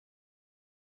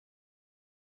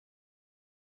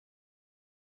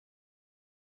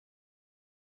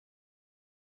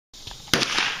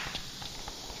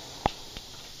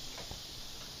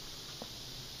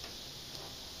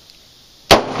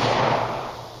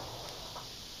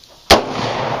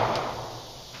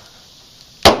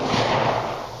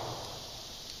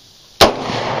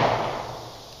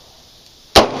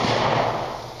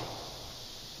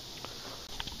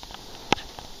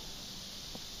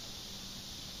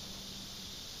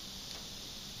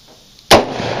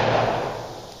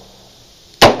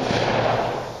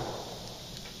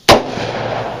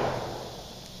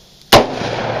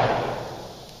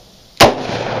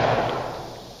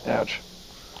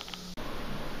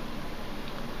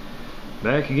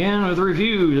Back again with a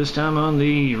review, this time on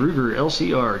the Ruger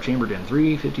LCR chambered in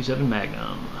 .357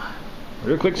 Magnum.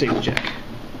 Real quick safety check.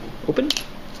 Open.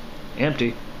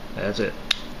 Empty. That's it.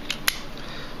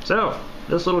 So,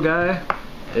 this little guy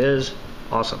is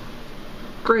awesome.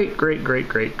 Great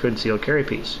concealed carry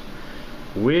piece.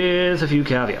 With a few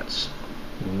caveats.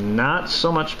 Not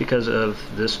so much because of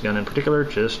this gun in particular,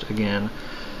 just again,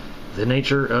 the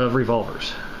nature of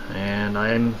revolvers. And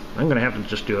I'm going to have to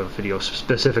just do a video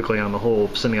specifically on the whole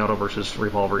semi-auto versus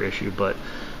revolver issue, but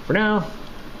for now,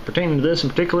 pertaining to this in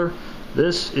particular,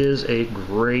 this is a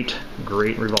great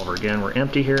revolver. Again, we're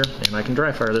empty here, and I can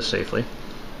dry fire this safely.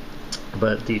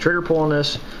 But the trigger pull on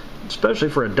this, especially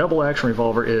for a double action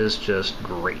revolver, is just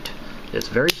great. It's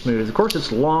very smooth. Of course,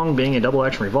 it's long being a double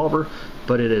action revolver,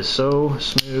 but it is so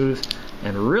smooth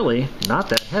and really not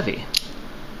that heavy.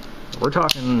 We're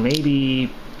talking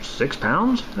maybe 6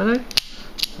 pounds, I think.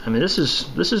 I mean, this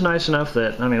is nice enough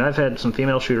that, I mean, I've had some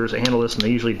female shooters that handle this and they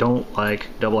usually don't like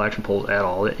double action pulls at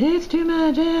all. It's too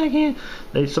much, I can't.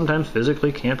 They sometimes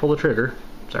physically can't pull the trigger.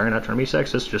 Sorry, not trying to be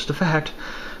sexist, just a fact.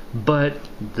 But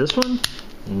this one,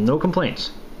 no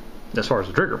complaints as far as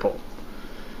the trigger pull.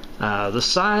 The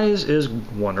size is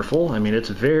wonderful. I mean, it's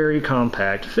very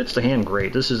compact, fits the hand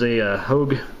great. This is a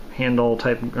Hogue handle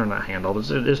type, or not handle,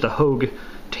 it's the Hogue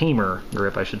tamer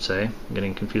grip, I should say. I'm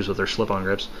getting confused with their slip-on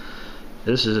grips.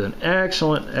 This is an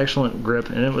excellent grip,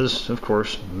 and it was, of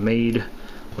course, made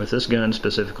with this gun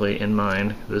specifically in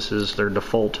mind. This is their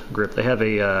default grip. They have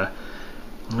a,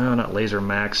 no, not Laser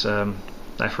Max,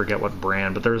 I forget what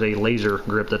brand, but there's a laser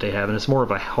grip that they have, and it's more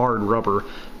of a hard rubber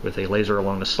with a laser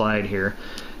along the slide here.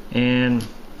 And,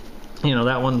 you know,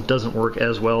 that one doesn't work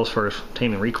as well as far as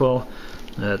taming recoil.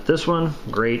 This one,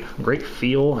 great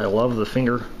feel. I love the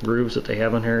finger grooves that they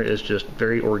have on here. It's just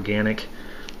very organic,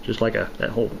 just like that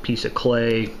whole piece of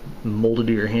clay molded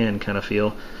to your hand kind of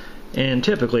feel. And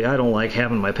typically I don't like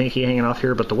having my pinky hanging off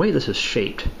here, but the way this is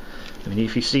shaped, I mean,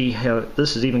 if you see how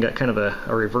this has even got kind of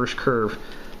a reverse curve,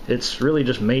 it's really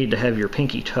just made to have your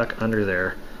pinky tuck under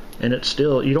there, and it's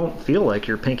still, you don't feel like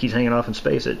your pinky's hanging off in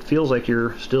space. It feels like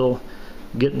you're still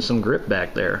getting some grip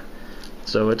back there.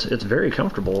 So it's very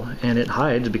comfortable, and it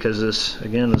hides because this,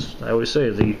 again, as I always say,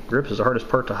 the grip is the hardest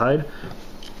part to hide.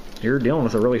 You're dealing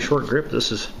with a really short grip.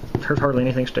 There's hardly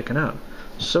anything sticking out.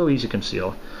 So easy to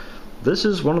conceal. This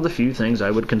is one of the few things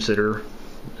I would consider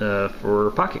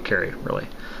for pocket carry, really.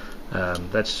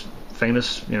 That's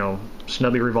famous, you know,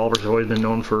 snubby revolvers have always been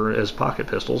known for as pocket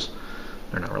pistols.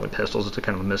 They're not really pistols, it's a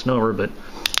kind of a misnomer, but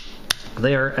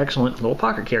they are excellent little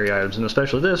pocket carry items, and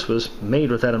especially this was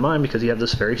made with that in mind because you have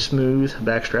this very smooth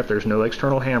backstrap. There's no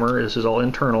external hammer. This is all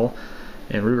internal,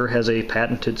 and Ruger has a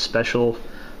patented special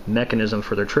mechanism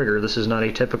for their trigger. This is not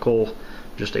a typical,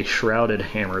 just a shrouded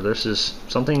hammer. This is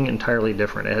something entirely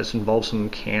different. It has involved some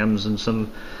cams and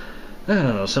some, I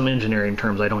don't know, some engineering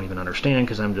terms I don't even understand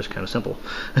because I'm just kind of simple.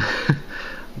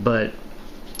 But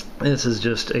this is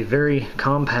just a very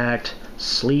compact,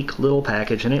 sleek little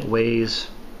package, and it weighs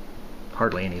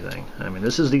hardly anything. I mean,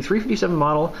 this is the .357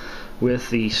 model with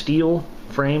the steel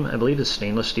frame. I believe it's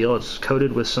stainless steel. It's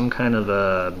coated with some kind of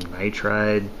a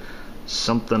nitride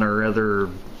something or other,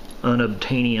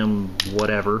 unobtainium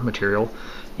whatever material,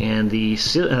 and the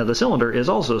cylinder is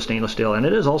also stainless steel, and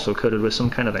it is also coated with some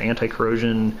kind of an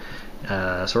anti-corrosion,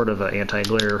 sort of an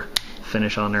anti-glare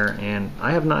finish on there, and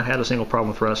I have not had a single problem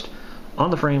with rust on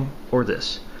the frame or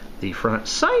this. The front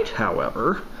sight,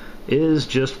 however, is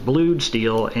just blued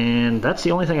steel, and that's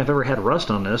the only thing I've ever had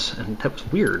rust on this, and that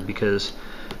was weird because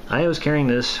I was carrying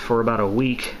this for about a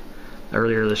week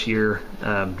earlier this year,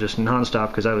 just non-stop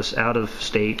because I was out of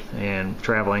state and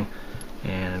traveling.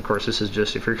 And of course, this is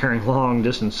just, if you're carrying long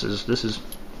distances, this is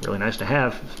really nice to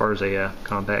have as far as a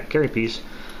compact carry piece.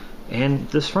 And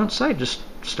this front sight just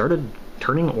started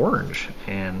turning orange,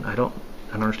 and I don't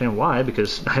understand why,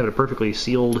 because I have a perfectly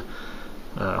sealed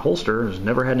holster. Has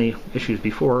never had any issues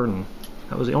before, and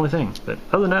that was the only thing. But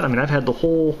other than that, I mean, I've had the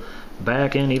whole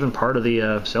back end, even part of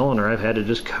the cylinder, I've had it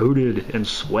just coated in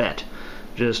sweat,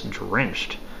 just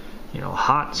drenched. You know,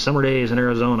 hot summer days in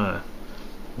Arizona,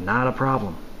 not a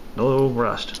problem. No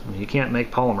rust. I mean, you can't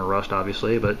make polymer rust,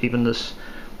 obviously, but even this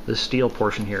steel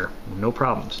portion here, no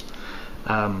problems.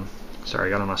 Sorry, I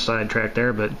got on a sidetrack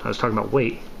there, but I was talking about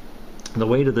weight. The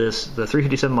weight of this, the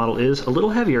 .357 model, is a little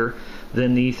heavier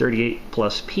than the 38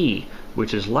 Plus P,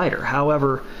 which is lighter.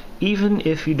 However, even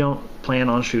if you don't plan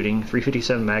on shooting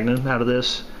 .357 Magnum out of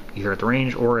this, either at the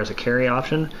range or as a carry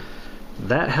option,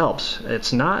 that helps.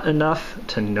 It's not enough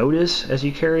to notice as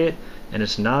you carry it, and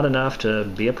it's not enough to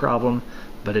be a problem,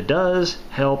 but it does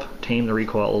help tame the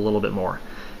recoil a little bit more.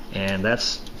 And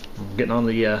that's I'm getting on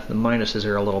the minuses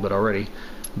here a little bit already.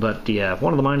 But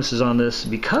one of the minuses on this,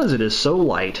 because it is so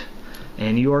light,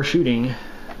 and you are shooting,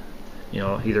 you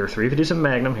know, either 357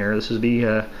 Magnum here. This would be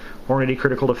Hornady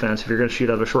Critical Defense. If you're going to shoot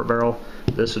out of a short barrel,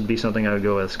 this would be something I would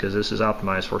go with, because this is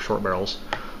optimized for short barrels.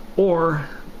 Or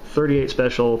 38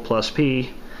 Special plus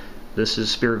P. This is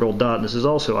Spirit Gold Dot. This is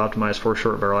also optimized for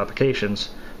short barrel applications,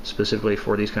 specifically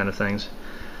for these kind of things.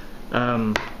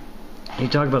 You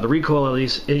talk about the recoil of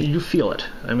these, you feel it.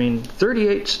 I mean,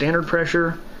 38 standard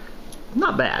pressure,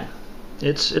 not bad.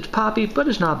 It's poppy, but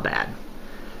it's not bad.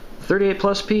 38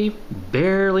 plus P,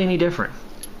 barely any different.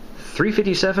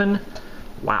 357,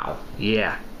 wow,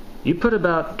 yeah. You put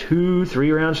about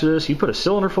 2-3 rounds to this, you put a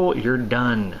cylinder full, you're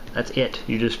done. That's it.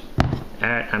 You just,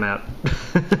 I'm out.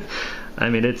 I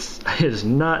mean, it is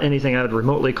not anything I would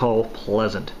remotely call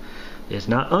pleasant. It's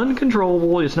not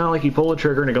uncontrollable. It's not like you pull the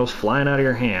trigger and it goes flying out of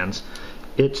your hands.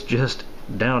 It's just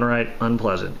downright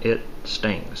unpleasant. It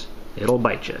stings. It'll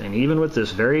bite you. And even with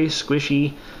this very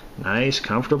squishy, nice,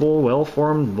 comfortable,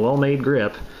 well-formed, well-made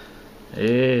grip,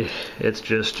 it's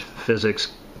just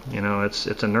physics. You know, it's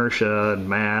inertia and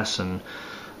mass and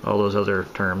all those other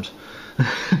terms.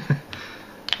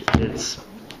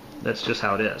 That's just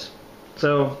how it is.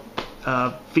 So,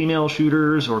 female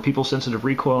shooters or people sensitive to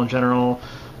recoil in general,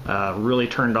 really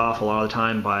turned off a lot of the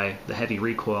time by the heavy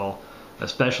recoil,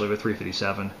 especially with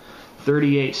 357.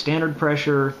 38 standard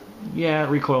pressure, yeah, it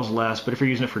recoils less, but if you're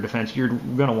using it for defense, you're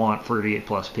going to want 38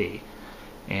 plus P.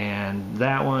 And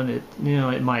that one,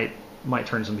 it might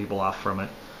turn some people off from it.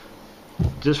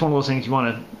 Just one of those things you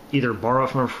want to either borrow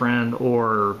from a friend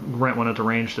or rent one at the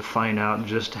range to find out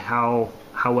just how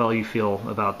well you feel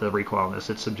about the recoil on this.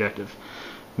 It's subjective.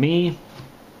 Me,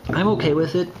 I'm okay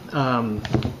with it,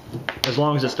 as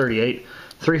long as it's 38.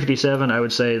 357, I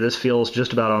would say this feels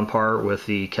just about on par with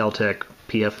the Kel-Tec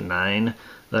PF9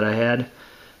 that I had,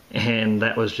 and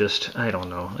that was just, I don't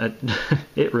know,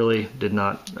 it really did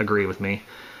not agree with me.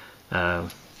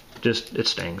 Just, it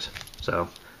stings. So,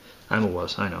 I'm a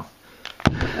wuss, I know.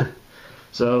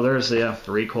 So there's the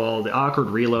recoil. The awkward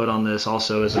reload on this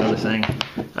also is another thing.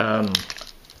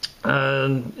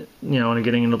 You know, and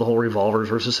getting into the whole revolvers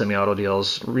versus semi-auto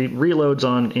deals, reloads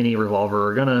on any revolver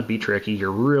are gonna be tricky.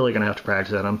 You're really gonna have to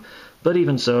practice at them. But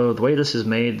even so, the way this is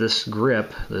made, this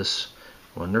grip, this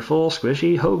wonderful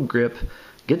squishy Hogue grip,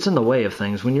 gets in the way of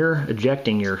things. When you're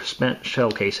ejecting your spent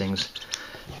shell casings,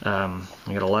 I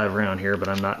got a live round here, but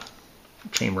I'm not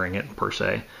chambering it per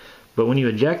se. But when you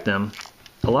eject them,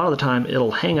 a lot of the time it'll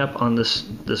hang up on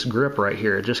this grip right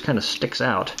here. It just kind of sticks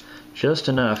out just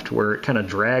enough to where it kind of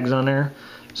drags on there.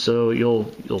 So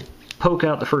you'll poke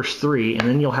out the first 3, and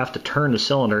then you'll have to turn the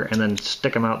cylinder and then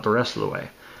stick them out the rest of the way.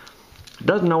 It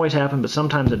doesn't always happen, but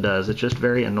sometimes it does. It's just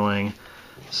very annoying.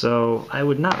 So I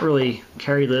would not really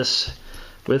carry this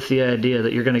with the idea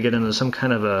that you're going to get into some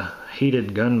kind of a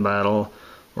heated gun battle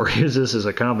or use this as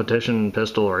a competition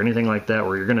pistol or anything like that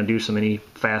where you're going to do so many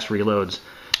fast reloads.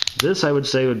 This, I would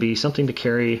say, would be something to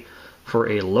carry for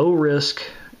a low-risk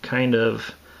kind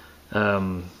of,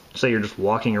 say you're just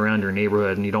walking around your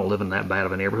neighborhood and you don't live in that bad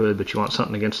of a neighborhood, but you want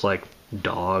something against, like,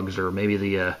 dogs or maybe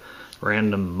the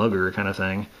random mugger kind of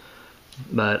thing.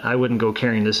 But I wouldn't go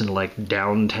carrying this into, like,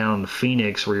 downtown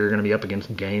Phoenix where you're going to be up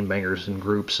against gangbangers and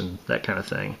groups and that kind of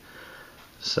thing.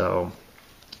 So,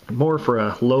 more for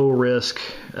a low-risk,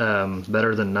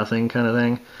 better than nothing kind of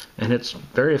thing. And it's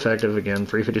very effective. Again,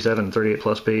 357 and 38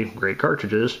 plus P, great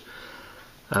cartridges.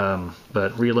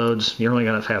 But reloads, you're only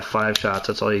going to have 5 shots.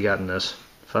 That's all you got in this.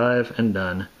 5 and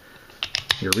done.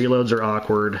 Your reloads are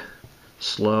awkward,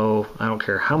 slow. I don't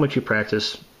care how much you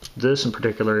practice. This in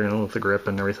particular, you know, with the grip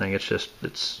and everything,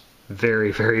 it's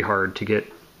very, very hard to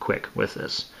get quick with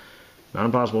this. Not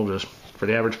impossible, just for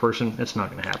the average person, it's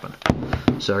not going to happen.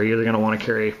 So you're either going to want to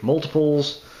carry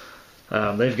multiples.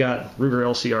 They've got Ruger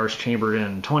LCRs chambered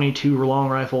in 22 long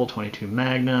rifle, 22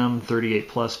 Magnum, 38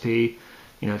 plus P.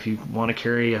 You know, if you want to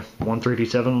carry a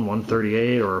 137,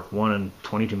 138, or 1 and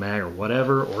 22 mag or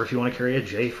whatever, or if you want to carry a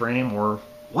J-frame or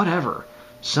whatever,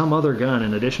 some other gun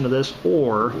in addition to this,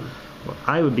 or what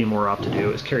I would be more apt to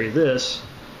do is carry this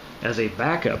as a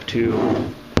backup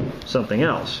to something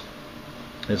else.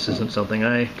 This isn't something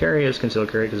I carry as concealed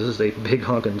carry because this is a big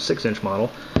honkin' 6-inch model,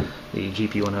 the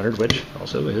GP100, which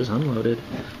also is unloaded.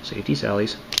 Safety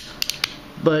sallies.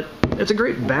 But it's a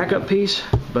great backup piece,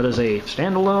 but as a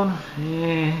standalone,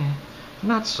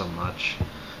 not so much.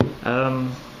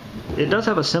 It does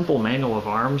have a simple manual of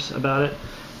arms about it.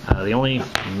 The only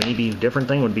maybe different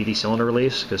thing would be the cylinder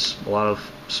release, because a lot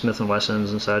of Smith &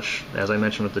 Wessons and such, as I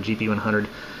mentioned with the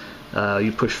GP100,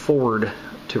 you push forward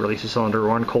to release the cylinder,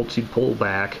 or on Colts you pull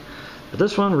back. But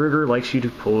this one, Ruger likes you to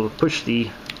push the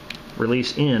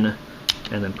release in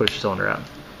and then push the cylinder out.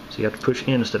 So you have to push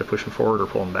in instead of pushing forward or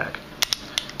pulling back.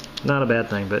 Not a bad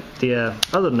thing, but the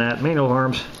other than that, manual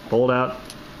arms, pull it out,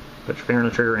 put your finger on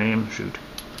the trigger, aim, shoot.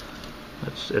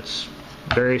 It's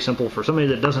very simple for somebody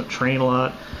that doesn't train a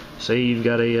lot. Say you've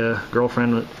got a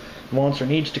girlfriend that wants or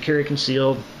needs to carry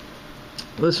concealed.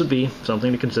 This would be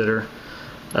something to consider.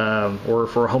 Or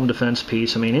for a home defense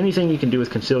piece. I mean, anything you can do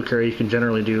with concealed carry you can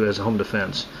generally do as a home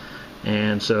defense.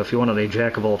 And so if you wanted a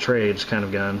jack of all trades kind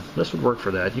of gun, this would work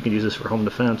for that. You can use this for home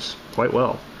defense quite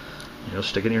well. You know,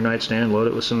 stick it in your nightstand, load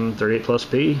it with some 38 plus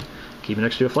P, keep it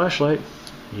next to a flashlight,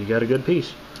 you got a good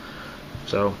piece.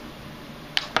 So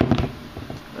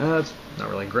it's not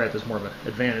really a gripe, it's more of an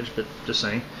advantage, but just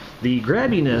saying. The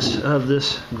grabbiness of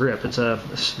this grip, it's a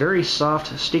very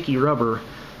soft, sticky rubber,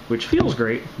 which feels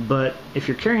great, but if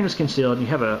you're carrying this concealed and you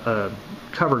have a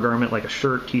cover garment like a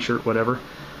shirt, t-shirt, whatever,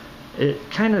 it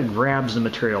kind of grabs the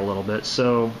material a little bit.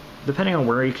 So depending on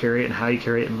where you carry it and how you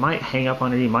carry it, it might hang up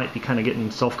on you. You might be kind of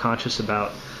getting self-conscious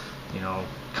about, you know,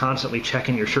 constantly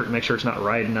checking your shirt to make sure it's not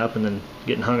riding up and then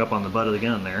getting hung up on the butt of the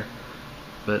gun there.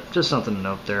 But just something to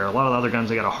note there. A lot of the other guns,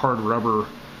 they got a hard rubber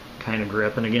kind of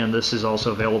grip, and again, this is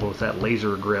also available with that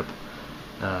laser grip.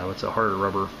 It's a harder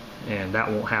rubber, and that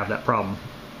won't have that problem.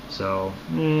 So,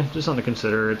 just something to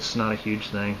consider. It's not a huge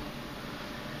thing.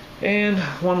 And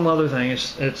one other thing,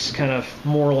 it's kind of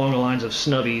more along the lines of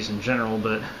snubbies in general,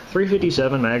 but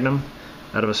 357 Magnum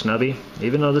out of a snubby,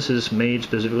 even though this is made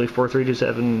specifically for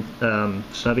 357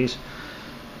 snubbies,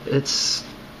 it's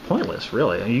pointless,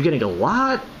 really. You're getting a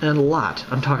lot and a lot.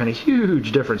 I'm talking a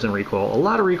huge difference in recoil. A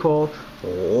lot of recoil, a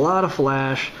lot of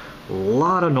flash, a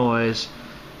lot of noise,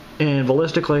 and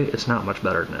ballistically, it's not much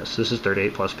better than this. This is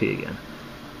 38 plus P again.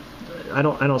 I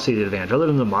don't see the advantage other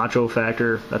than the macho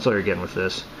factor. That's all you're getting with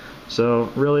this.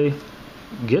 So really,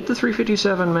 get the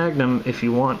 357 Magnum if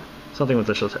you want something with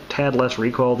just a tad less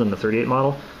recoil than the 38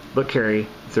 model, but carry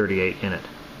 38 in it.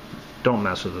 Don't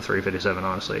mess with the 357,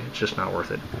 honestly. It's just not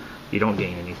worth it. You don't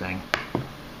gain anything.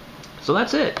 So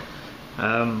that's it.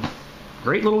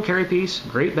 Great little carry piece,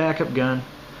 great backup gun,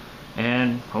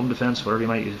 and home defense, whatever you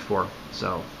might use it for.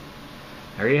 So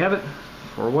there you have it.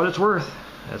 For what it's worth,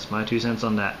 that's my 2 cents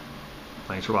on that.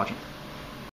 Thanks for watching.